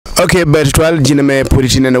Okay, virtual jiname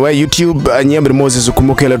puritina na YouTube nyambre Moses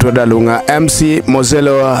Okumu Okello to dalunga MC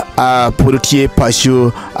Mozelo puritie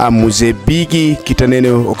pashu mzee bigi kitanene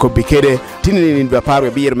okobikede tinini ba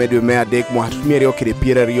parwe biyer medu me adek mo hatmeri okede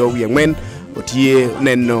pira riyo wiengmen otie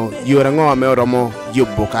Neno yorango me oromo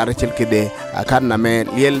yobbo kare chelkede akarna me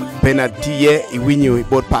liel penalty iwinyo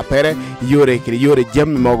bot papere yore kire yore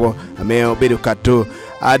jam mogo me obedo kato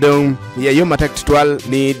adong ya yo matek tual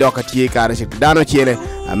ni dokatie kare chek dano chiele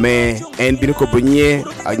ame en binu ko bunye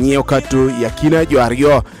anyeo katu yakina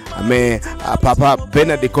joario ame papa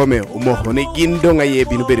Benard Kome umo ne gindo ngaye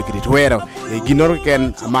binu bedo kidi twero ginor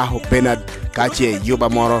ken amaho Benard kache yoba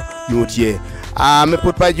moro nutie me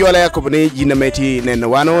put pa jola ko ne jina meti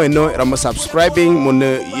Neno wano eno ramo subscribing mun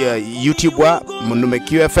YouTube wa mun me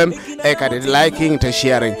QFM e ka de liking te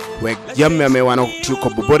sharing we jamme me wano ti ko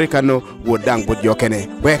bobore kano wodang bod jokene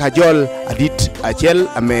we ka jol adit achel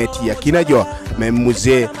ameti yakina jo me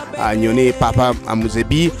mzee nyoni papa mzee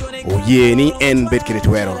bi o yeni en bet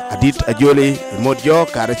kiretwero adit ajole modjo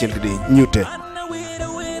kara chelkede nyute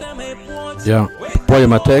ya poyo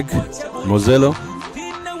matek mozelo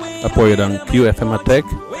apoyo dan QFM attack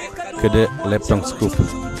kede leptong scoop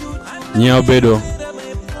nyao bedo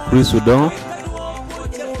Chris Udon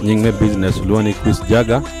nyingme business luani Chris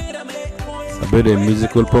Jaga abedo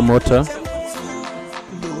musical promoter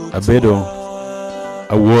abedo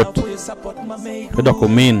award kedo ko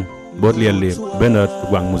min bodliali Benard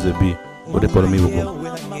gwang muzebi ode polomi wugo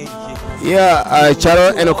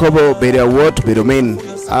charo enokobo bedo award bedo min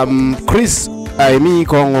Chris mi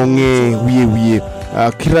ko ngonge wiye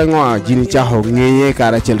kirango jini chaho ngeye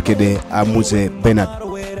kara chelkede mzee Benard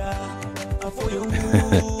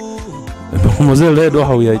mzee le do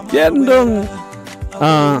hawiya jendong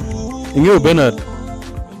inyo Benard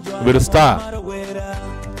bedo star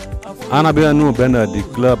ana be anu Benard the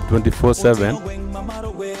club 24/7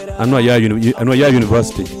 anu ya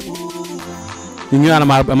university inyo ana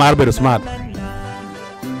mar bedo smart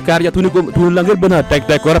karya tuni langir Benard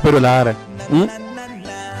tek ora pero lare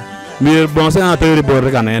mir bon sen ateri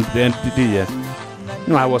bor kan entity ya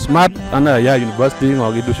no I was smart ana ya university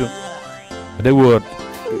ngogi dusho they word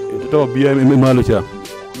to bia mi malucha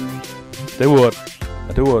they word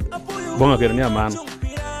bon aker ni man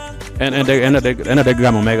and the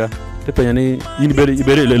gram omega te penya ni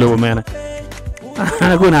iberi le mena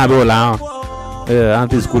ana go na be la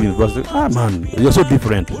anti school university man you're so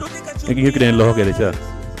different you can lo ke cha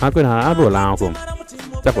ako na abo la ko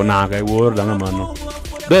ta ko na ga word la mano.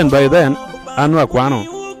 Then by then, anwa kwano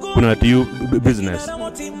kuna tiu business.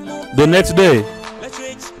 The next day,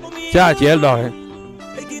 church eldo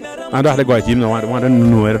anda de gwa chim wan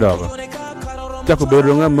nu er do. Chako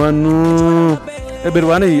beronga manu e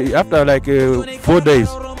berwani after like 4 days.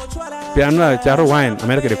 Piano charo wine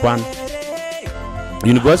America de kwan.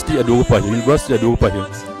 University adogo pa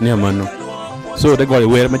ni manu. So they go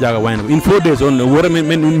where Jaga Wine. In 4 days on where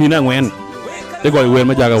me na wen. They go where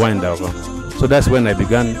Jaga Wine daw. So that's when I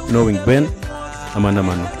began knowing Ben Amanda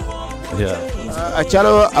Manu. Yeah.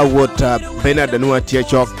 Achalo awot Benard anua tie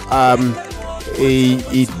chok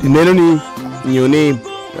Neno ni nyoni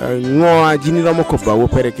ngoa jini ramo koba wo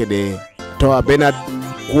perekede to Benard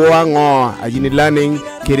kwa ngoa ajini learning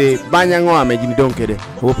kede banya ngoa me jini don kede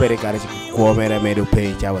wo perekare ko mere medo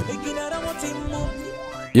pay chawan.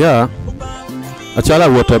 Yeah. Achala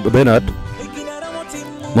awot Benard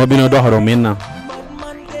mobino do haro minna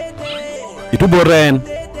itu boren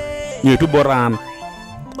ni itu boran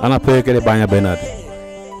ana peke de banya Benard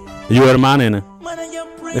yuer manene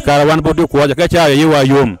e karawan bodu ko ja kacha yewa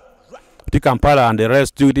yum ti Kampala and the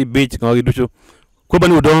rest to the beach ngogi duchu ko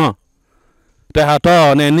banu do te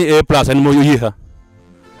hato ne ni A+ en mo yiha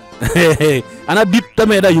ana bit ta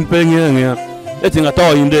me da yum pe nge e tinga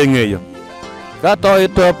to inde ngeyo ka to e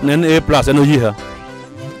top ne A+ en yiha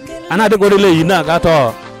ana de gore le yina ka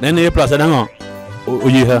to ne A+ en ngo o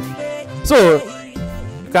yiha. So,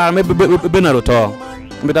 car me Benard to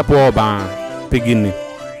me da po ba pigini.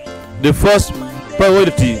 The first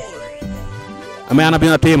priority ame ana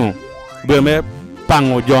bina temo be me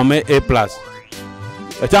pango jome A+.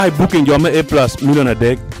 A chai booking jome A+ million a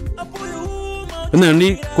day. And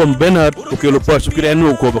ni kom Benard Okello first to create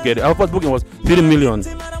no ko bokede. Our first booking was 3 million.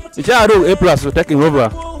 The chai do A+ taking over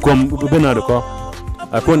kom Benard ko.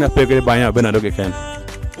 Akona pegere banya Benard ke ken.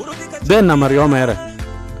 Then na Mario mere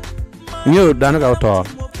new danaga auto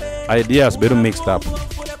ideas better mixed up.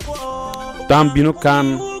 Tam binu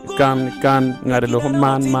kan ngare lo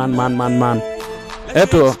man.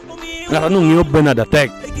 Eto ngara nu new Benard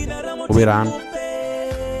attack oberan.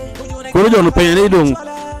 Kono jonu penya dong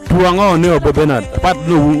tuango ne Benard. Pat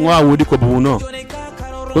nu ngwa wudi ko buno.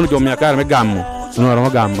 Kono jom yakar me gammo. no ro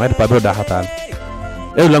gam et pa do da hatal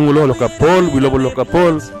e langulo lo ka pol wi lo ka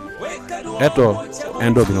pol eto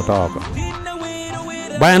endo bino tawaka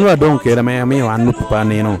bayan wa don ke da me wa nu pa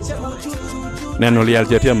Neno Neno lial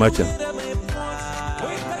jetia macha.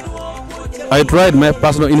 I tried my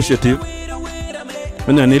personal initiative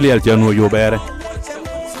when I nearly alchano yo bere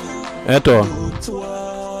eto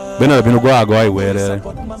bena bino go agoi were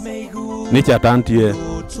ni cha tantie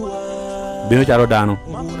bino charo dano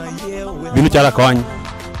bino chara kony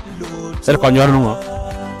ser konyor no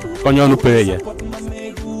konyor no peye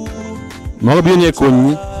mo bino ye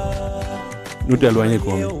konyi nutelo anye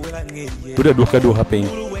konyi tude duka do hapeng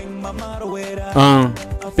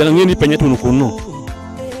pela ngini penye tunu kuno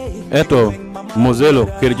eto Mozelo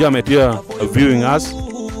kerja metia viewing us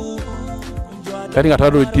kadi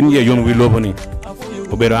ngataro tinye yon wi loboni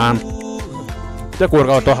oberan te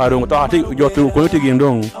korga to harung to ati jotu ko tigi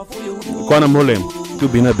ndong kona molem tu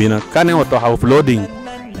bina kane o to ha uploading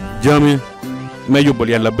jami meju bol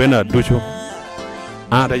yalla bena ducho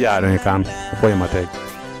da yaro kan ko yamate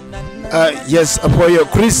yes poyo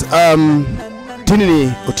Chris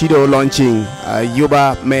tinini otido launching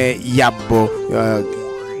yuba me yabbo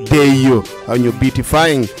deyo nyo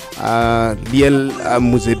beautifying liel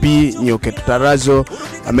muzebi nyo ketarazo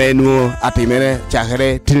amenu atimene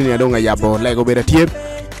chakere tinini adonga yabo lego beda tiep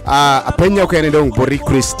apenya kene dong bori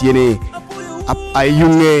Christiani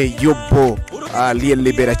ayunge yobo liel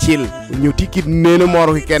libera chill nyo tikit neno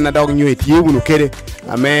moro kena dog nyo etiegu kede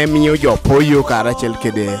ame minyo jo poyo kara chel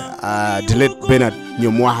kede delete benat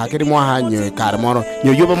nyo mwaha kede mwaha nyo kara moro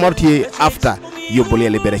nyo yobo moro tie after yobo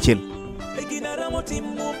liel libera chill.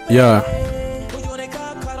 Yeah.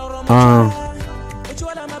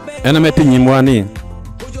 Ena meti nyimwani.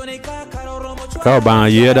 Ka ba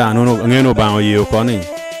yeda anu ngeno ba ye ko ni.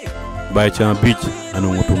 Ba cha beach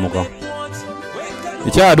anu ngutumo ko.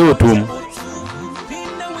 Icha do tum.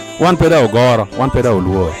 Wan peda ogoro, wan peda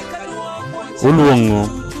uluo. Uluongo.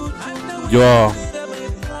 Jo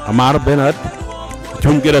amar benat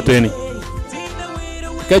chum kera teni.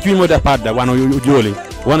 Ka chwi mo da padda wano joli.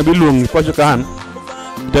 Wan bilung ko kan.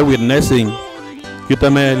 The witnessing kita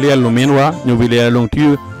me liel luminwa nyu liel long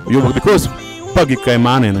tiu you because pagi kai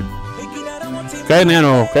manene kai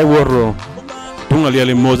Neno kai worro tunga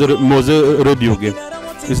liel moze radio game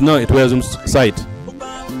it's not it was site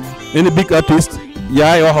any big artist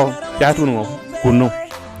ya yo ya tunu kuno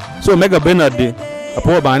so mega benard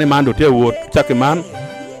apo bani mando te word chake man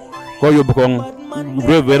ko yob kong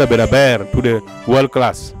very better to the world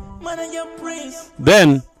class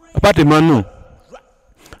then apart manu.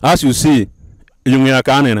 As you see, yungia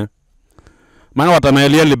kanene. Mana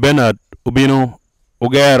watamelia Bernard ubino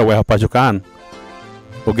ugera we hapachukan.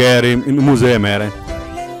 Ugeri mzee mere.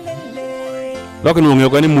 Loki nungyo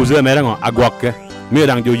kani mzee mere ngo agwake. Mi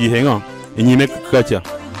dang jo yihengo inyime kacha.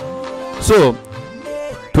 So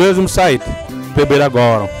tourism site pebera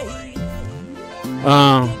goro.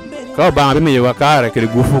 Ka ba bi me wakare kele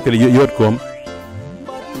gufu kele yotkom.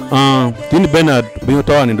 Tin Bernard bino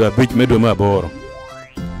tawani ndo beach medo maboro.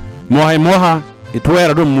 Moha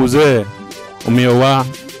itwera do mzee umewa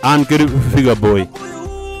an kiri figure boy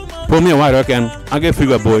po me wa roken age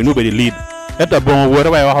figure boy nobody lead eta bon wora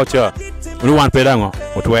wa hocha no one pedango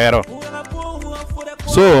otwero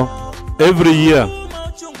so every year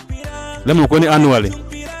lemo koni annually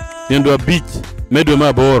ndo beach medo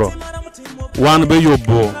maboro one be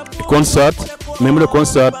yobo concert memory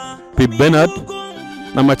concert pe Bernard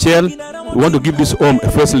na Machel we want to give this home a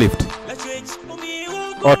facelift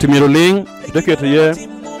or Timiroling, look at here,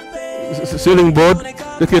 ceiling board,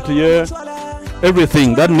 look at here,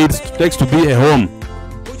 everything that takes to be a home,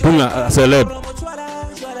 a celeb.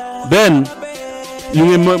 Then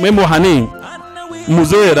you memo hani,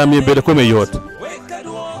 mzee rami bede kome yot.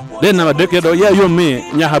 Then na decade yeah you me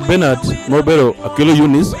nya Bernard mobelo akilo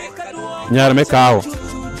unis nya me kao.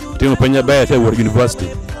 Timo penya ba te work university.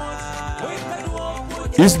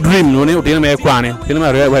 His dream no ne utina me kwane, tina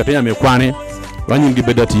ma rewa tenya me kwane.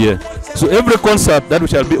 So every concert that we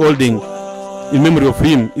shall be holding in memory of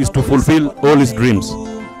him is to fulfill all his dreams.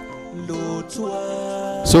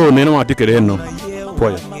 So Neno atikereno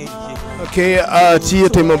poya. Okay, tiyo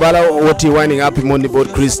temobala wati winding up imondi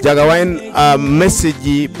board Chris Jaga Wine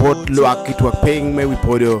message board lo akitwa paying me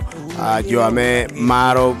wipodo jo ame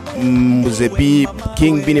maro muzebi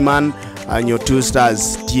King Biniman and your 2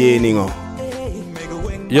 stars tie ningo.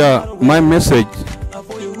 Yeah, my message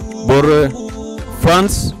bore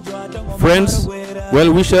fans, friends,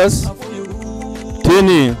 well wishers,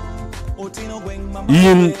 Tini,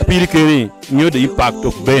 in Pirikeri knew the impact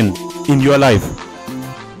of Ben in your life.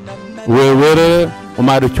 We were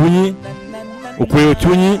Omaro Chuni, Ukwe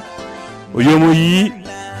Chuni, oyomo yi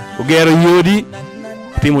ogero yodi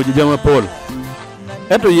timo jama pol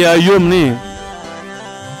eto ya yom ni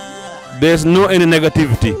there's no any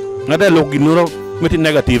negativity ngada lok ginuro meti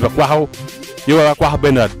negative kwa yo kwa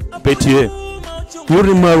Bernard Petie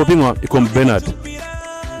yuri maro pingo ikom Bernard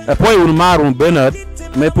e poi un maro Bernard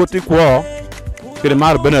me poti kwa kire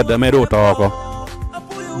maro Bernard me ro toko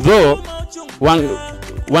do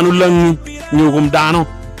wan ulang nyugum dano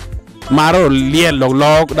maro liel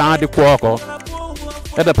log da di kwa ko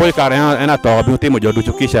eta poi kare ena to bi timo jodu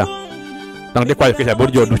chukisha dang de kwa kisha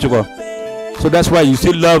bor jodu chuko. So that's why you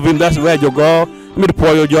still love him. That's where you go. Me the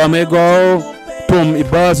poyo jo me go. Tom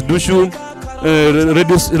ibas dushu,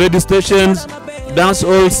 radio stations, dance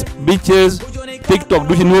halls, beaches, TikTok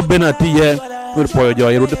dushu no benati here. Me the poyo jo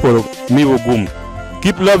you the poyo me wo gum.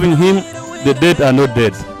 Keep loving him. The dead are not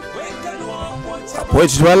dead.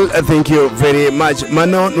 Well, thank you very much.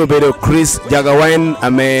 Mano no bedo Chris Jaga Wine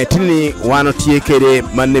ame tini wano tiekere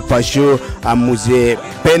manne pasho mzee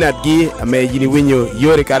Bernard gi ame yini winyo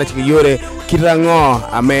yore karachiki yore kirango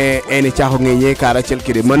ame ene chaho ngenye karachel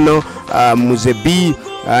kire mano mzee B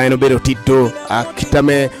eno bedo tito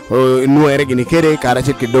kitame nuere gini kere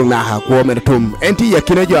karachel kidong na hakuo menetum enti ya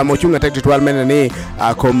kinejo amochunga tekti twal mena ni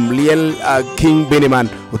kom liel King Beniman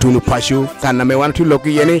utunu pasho kaname wano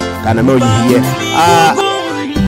tuloki yene kaname oyihiye